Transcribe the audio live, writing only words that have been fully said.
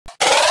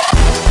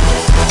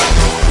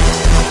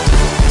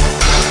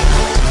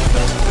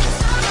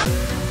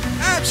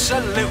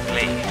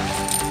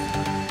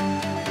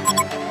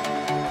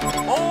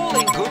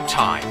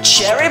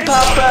Cherry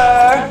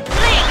popper!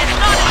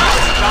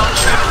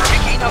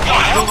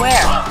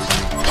 Beware.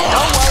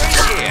 No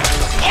worries here.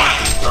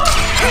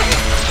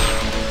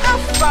 Now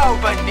bow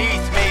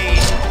beneath me.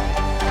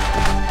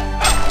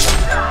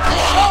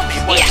 Show me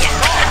what you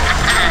got.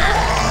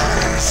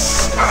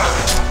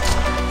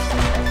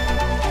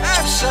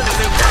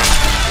 Absolutely.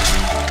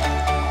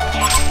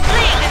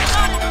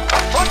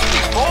 One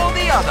before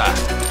the other.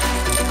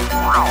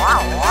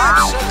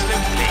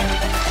 Absolutely.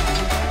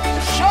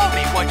 Show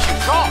me what you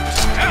got.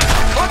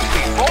 One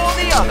before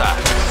the other.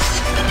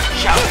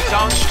 Shall we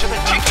dance to the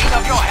ticking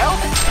of your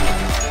health?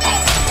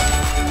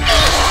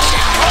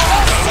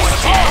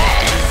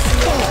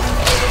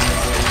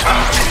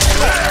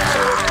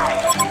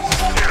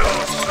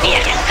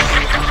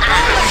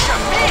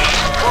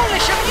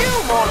 Foolish of you,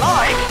 more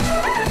like.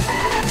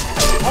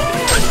 All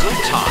a good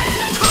time.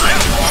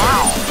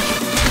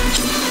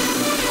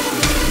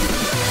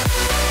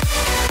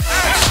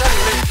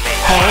 Absolutely.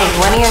 Hey,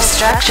 one of your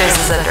structures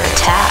is under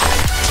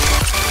attack.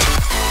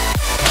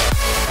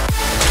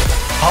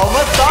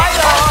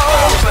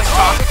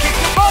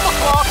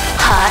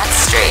 Hot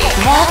streak.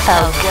 That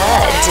felt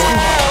good,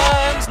 didn't it?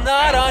 One's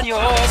not on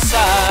your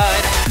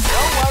side.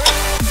 Don't worry.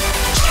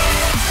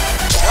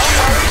 No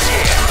worries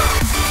here.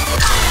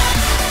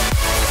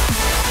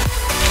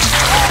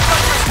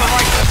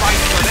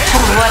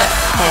 What a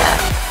hit.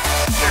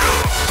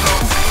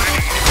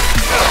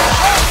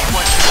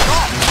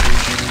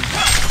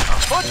 A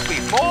foot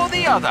before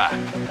the other.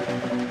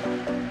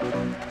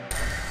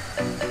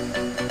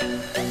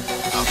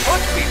 A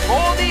foot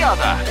before the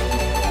other.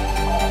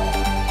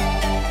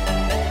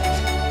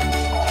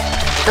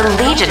 The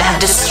Legion have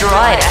destroyed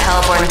a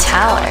Hellborn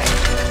tower.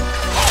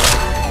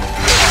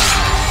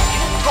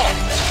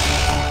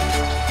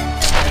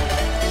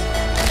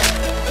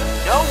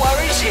 No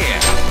worries here.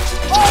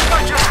 All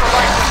but just the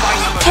right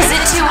device. Is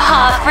it too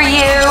hot for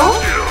you?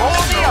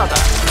 Or the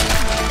other.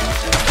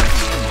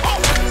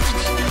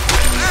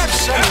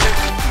 Absolutely.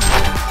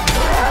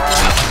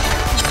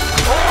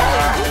 All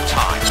in good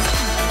time.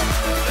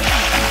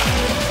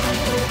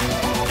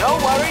 No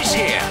worries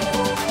here.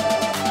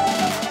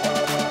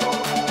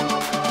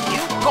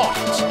 You got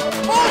it.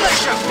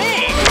 Foolish of me.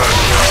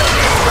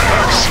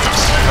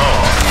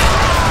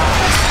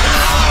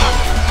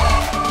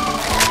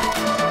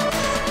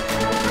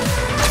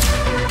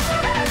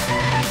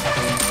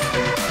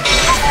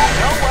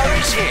 No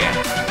worries here.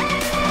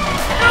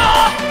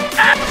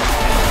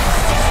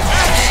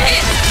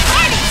 It's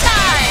party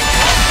time!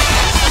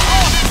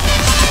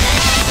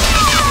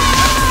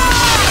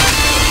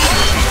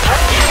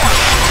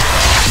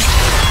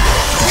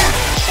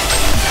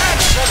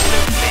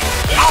 Absolutely.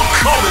 I'm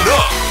coming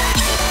up!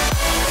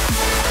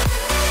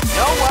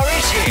 No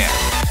worries here.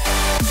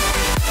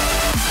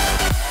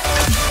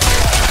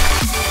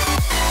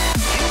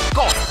 You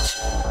got it.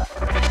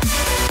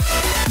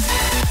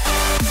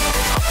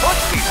 A foot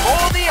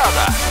before the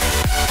other.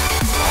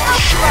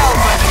 Well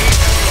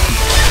beneath me.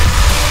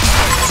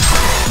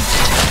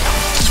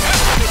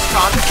 It's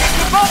time to kick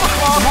the ball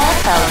clock. That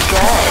felt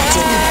good,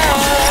 didn't it?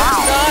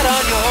 Not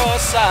on your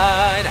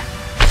side.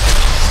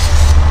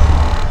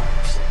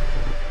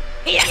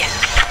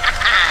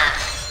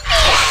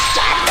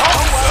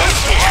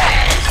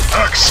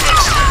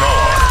 Access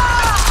denied!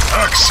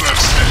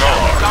 Access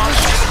denied! Dance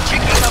to the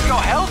ticking of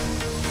your health?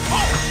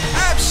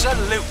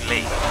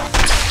 Absolutely.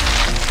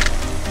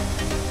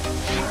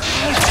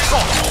 You've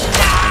got it.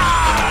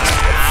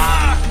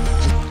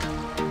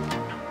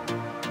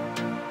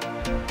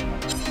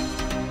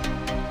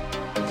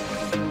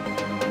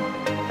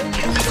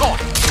 You've got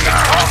it.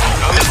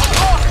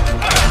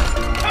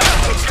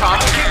 It's time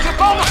to kick the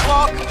bomb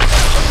clock.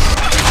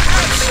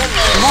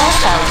 That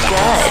felt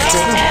good,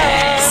 didn't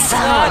it?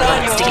 Someone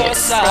wants to get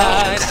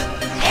spanked.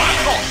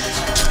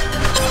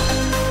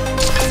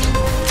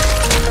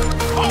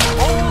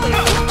 All in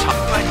good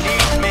time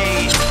beneath me.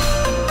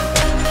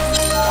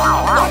 One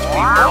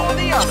before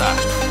the other.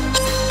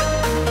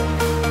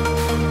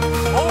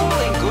 All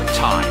in good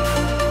time.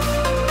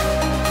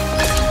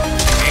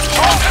 It's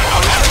on the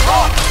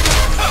clock.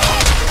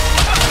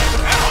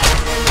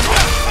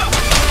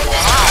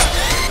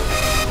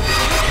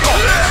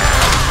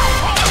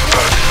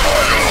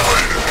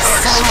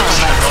 Someone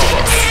wants to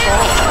get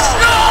spanked.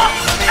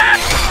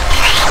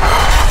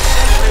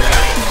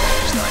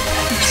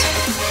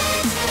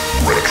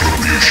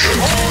 Retribution.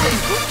 All in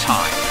good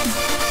time.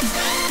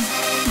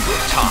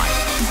 Good time.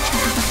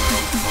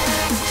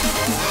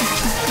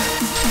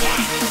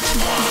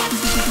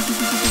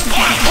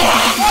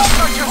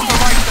 Not just the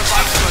right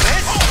device for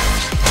this.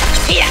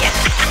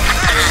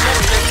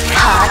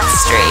 Hot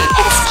streak.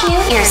 It's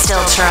cute you're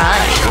still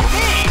trying.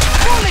 Me,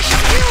 foolish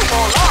of you,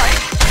 more like.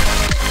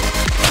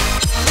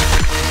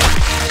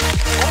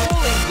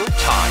 All in good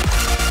time.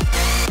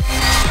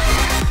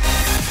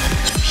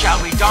 Shall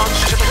we dance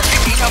to the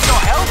ticking of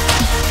your health?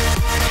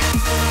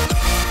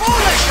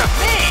 Foolish of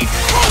me,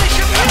 foolish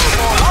of you,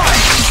 more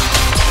like.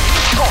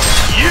 Got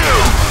You!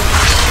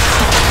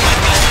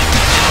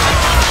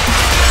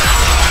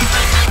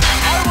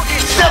 I will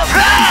get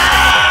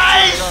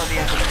surprise! At the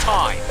end of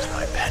time.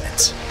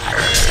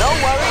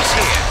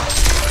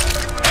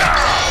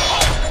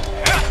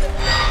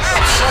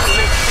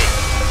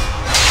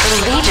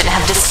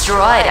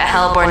 destroyed a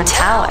Hellborn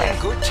tower.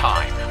 Good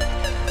time.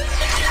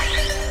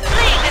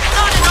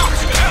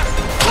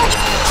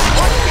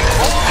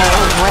 Hey,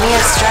 one of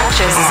your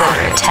structures is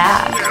under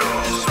attack.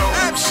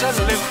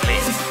 Absolutely.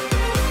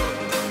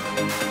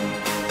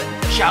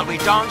 Shall we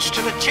dance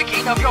to the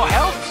ticking of your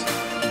health?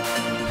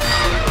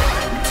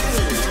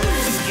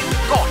 You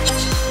got it.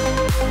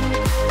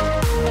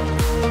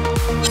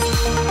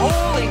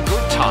 All in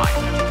good time.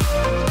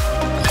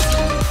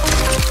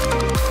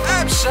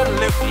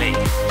 Absolutely.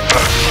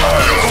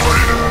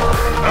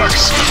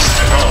 Access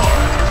denied.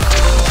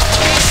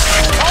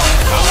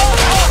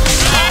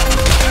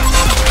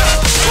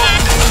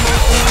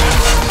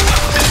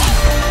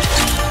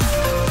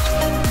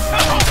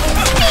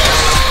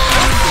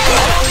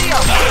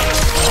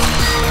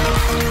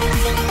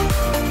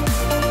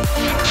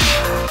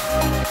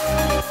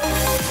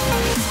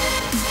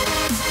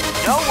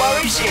 No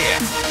worries here.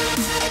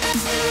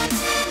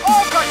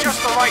 I've got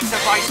just the right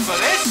device for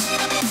this.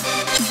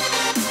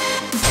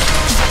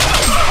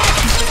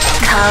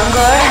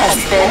 Kongor has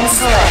been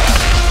slain.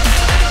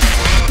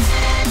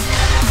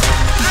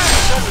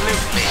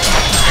 Absolutely.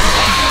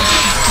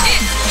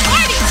 It's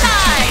party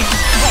time!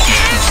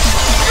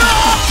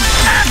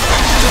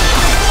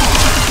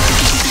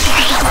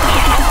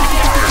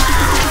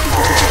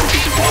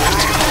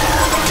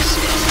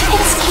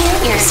 It's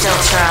cute you're still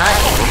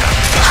trying.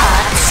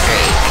 Hot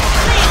streak.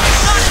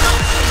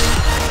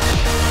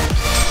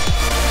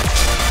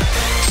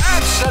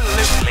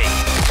 Absolutely.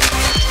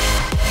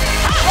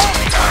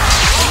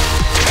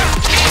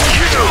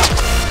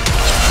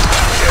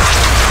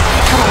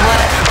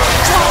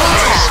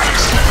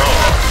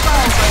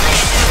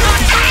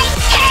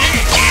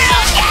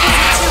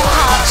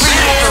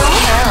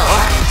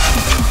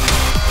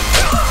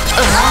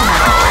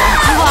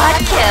 Quad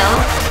kill.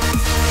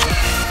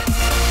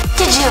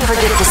 Did you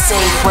forget the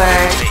safe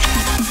word?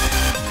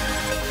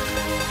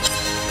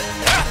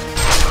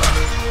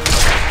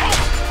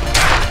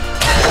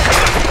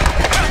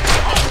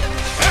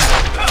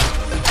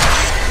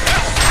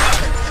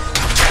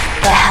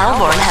 The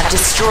Hellborn have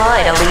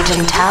destroyed a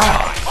Legion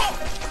tower.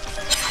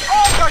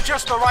 I've got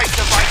just the right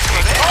device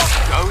for this.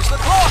 Goes the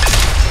clock.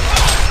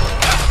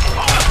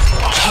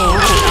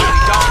 Kinky.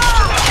 Dance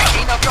to the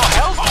ticking of your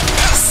health.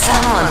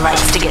 Someone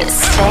likes to get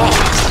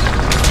spanked.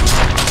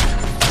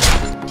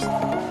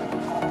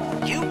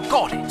 You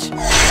got it. All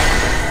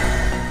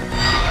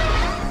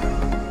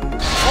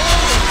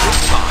in good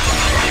time.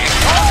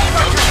 I've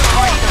got just the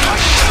right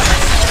device for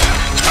this.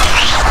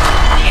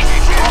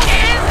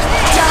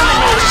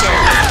 Domination.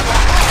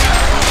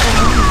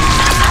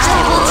 I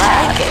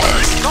like it.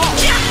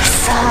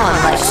 Someone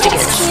likes to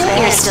get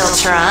spanked. You're still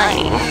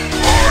trying.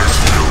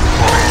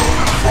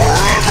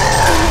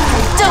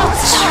 Don't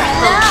start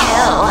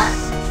now.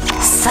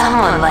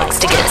 Someone likes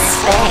to get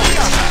spanked.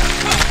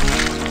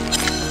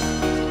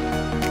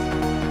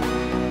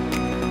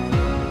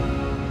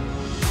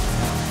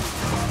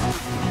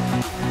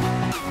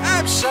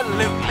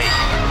 Absolutely.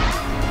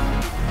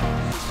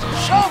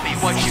 Show me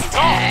what you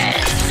got.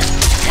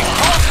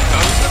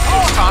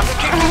 Time to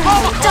kick the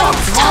ball. Don't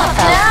stop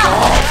now.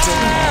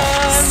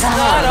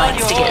 Someone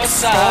likes to get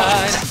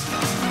spanked.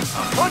 A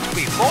foot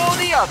before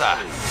the other.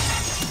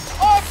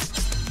 Off.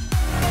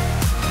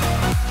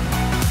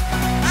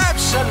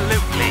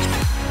 Absolutely.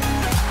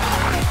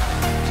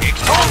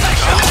 Tick-tock.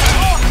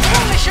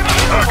 Polish him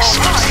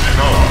Access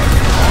denied.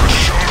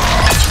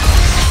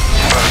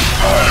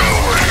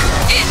 Annihilated.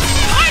 It's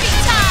party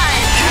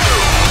time!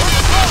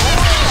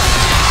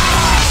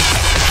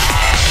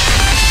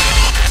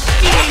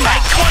 Give me my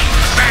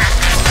coins back.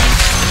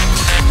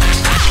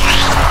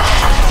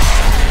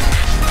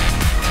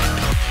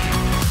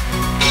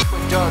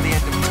 Endure the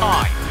end of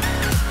time.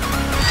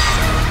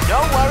 No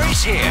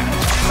worries here.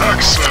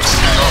 Access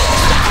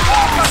denied.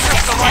 I've got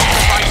just the right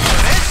device for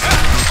this.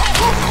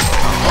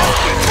 One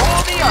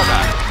before the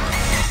other.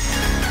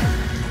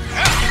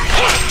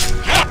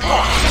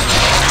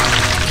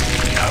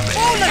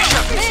 Foolish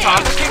of me. It's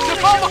time to kick the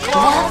ball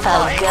That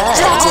felt good.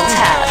 Double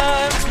tap.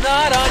 Time's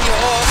not on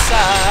your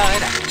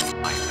side.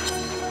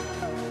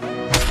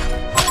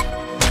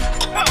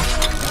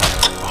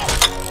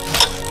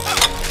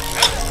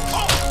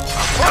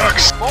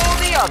 Or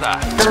the other.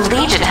 The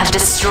Legion have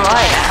destroyed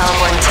a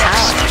Hellborn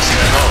tower.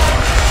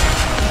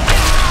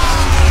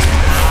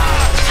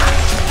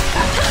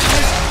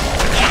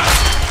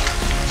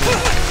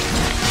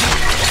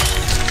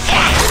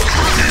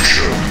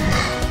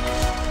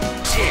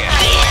 Here.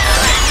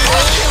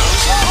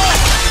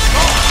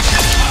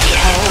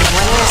 Hey,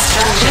 one of your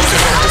structures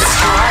has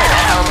destroyed a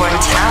Hellborn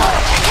tower.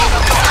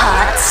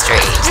 Hot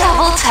streak.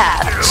 Double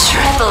tap.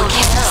 Triple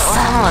kill.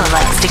 Someone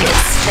likes to get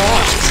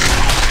spanked.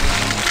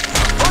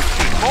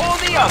 Or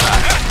the other.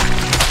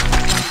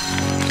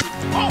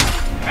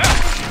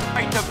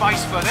 Right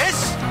device for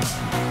this.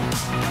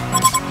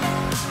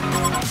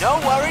 No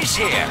worries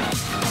here.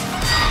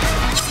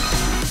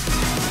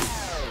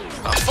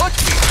 A foot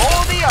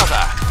before the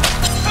other.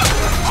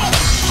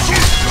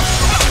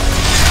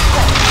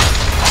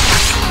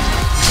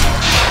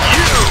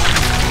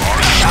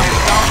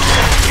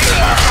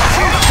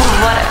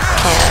 What a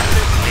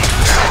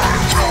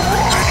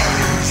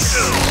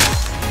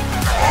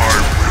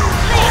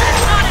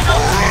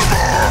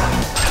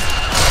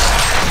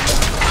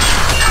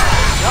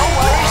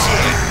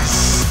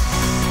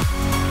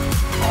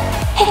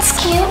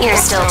You're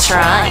still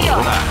trying.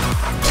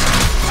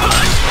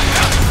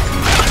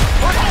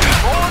 One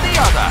before the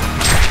other.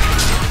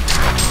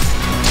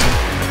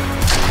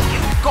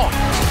 You got it.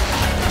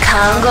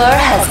 Kongor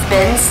has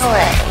been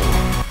slain.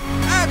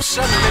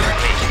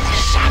 Absolutely.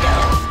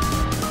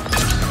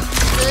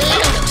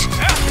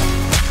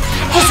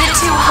 Is it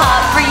too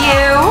hot for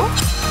you?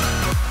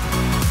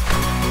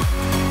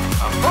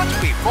 A foot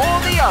before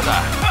the other.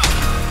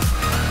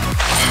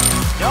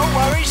 No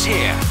worries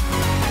here.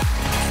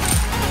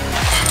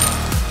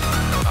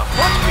 A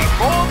foot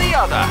before the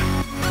other.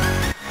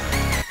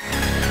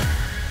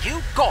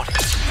 You got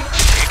it.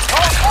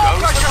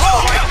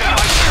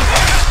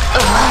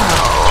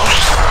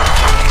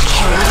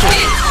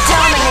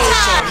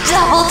 Domination.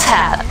 Double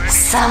tap.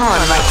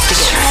 Someone likes to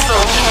get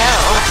triple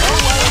kill.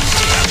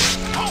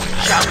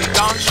 Shall we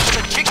dance to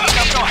the ticking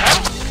of your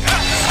health?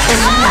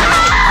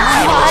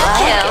 Quad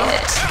kill.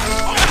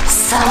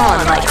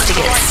 Someone likes to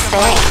get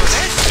spanked.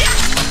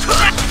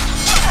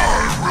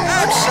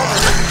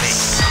 Absolutely.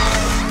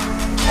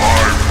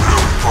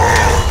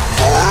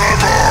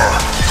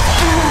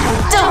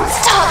 Don't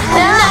stop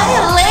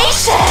now.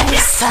 Annihilation.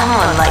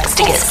 Someone likes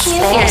to get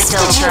spanked. You're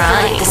still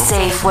trying. The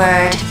safe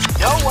word.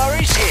 No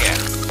worries here.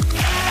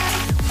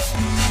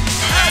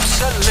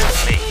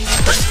 Absolutely.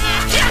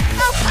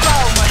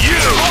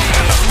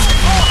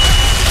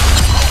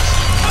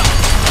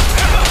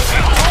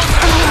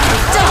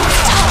 Don't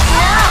stop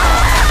now.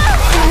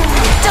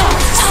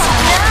 Don't stop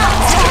now.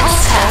 Double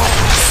tap.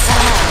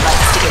 Someone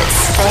likes to get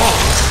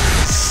spanked.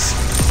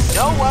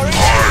 No worries.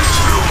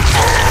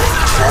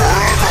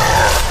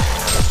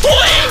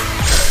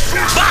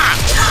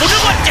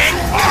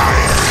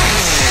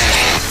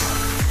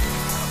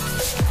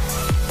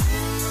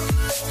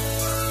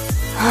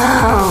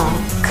 Oh,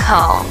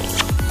 call me.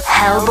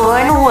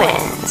 Hellborn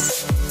wins.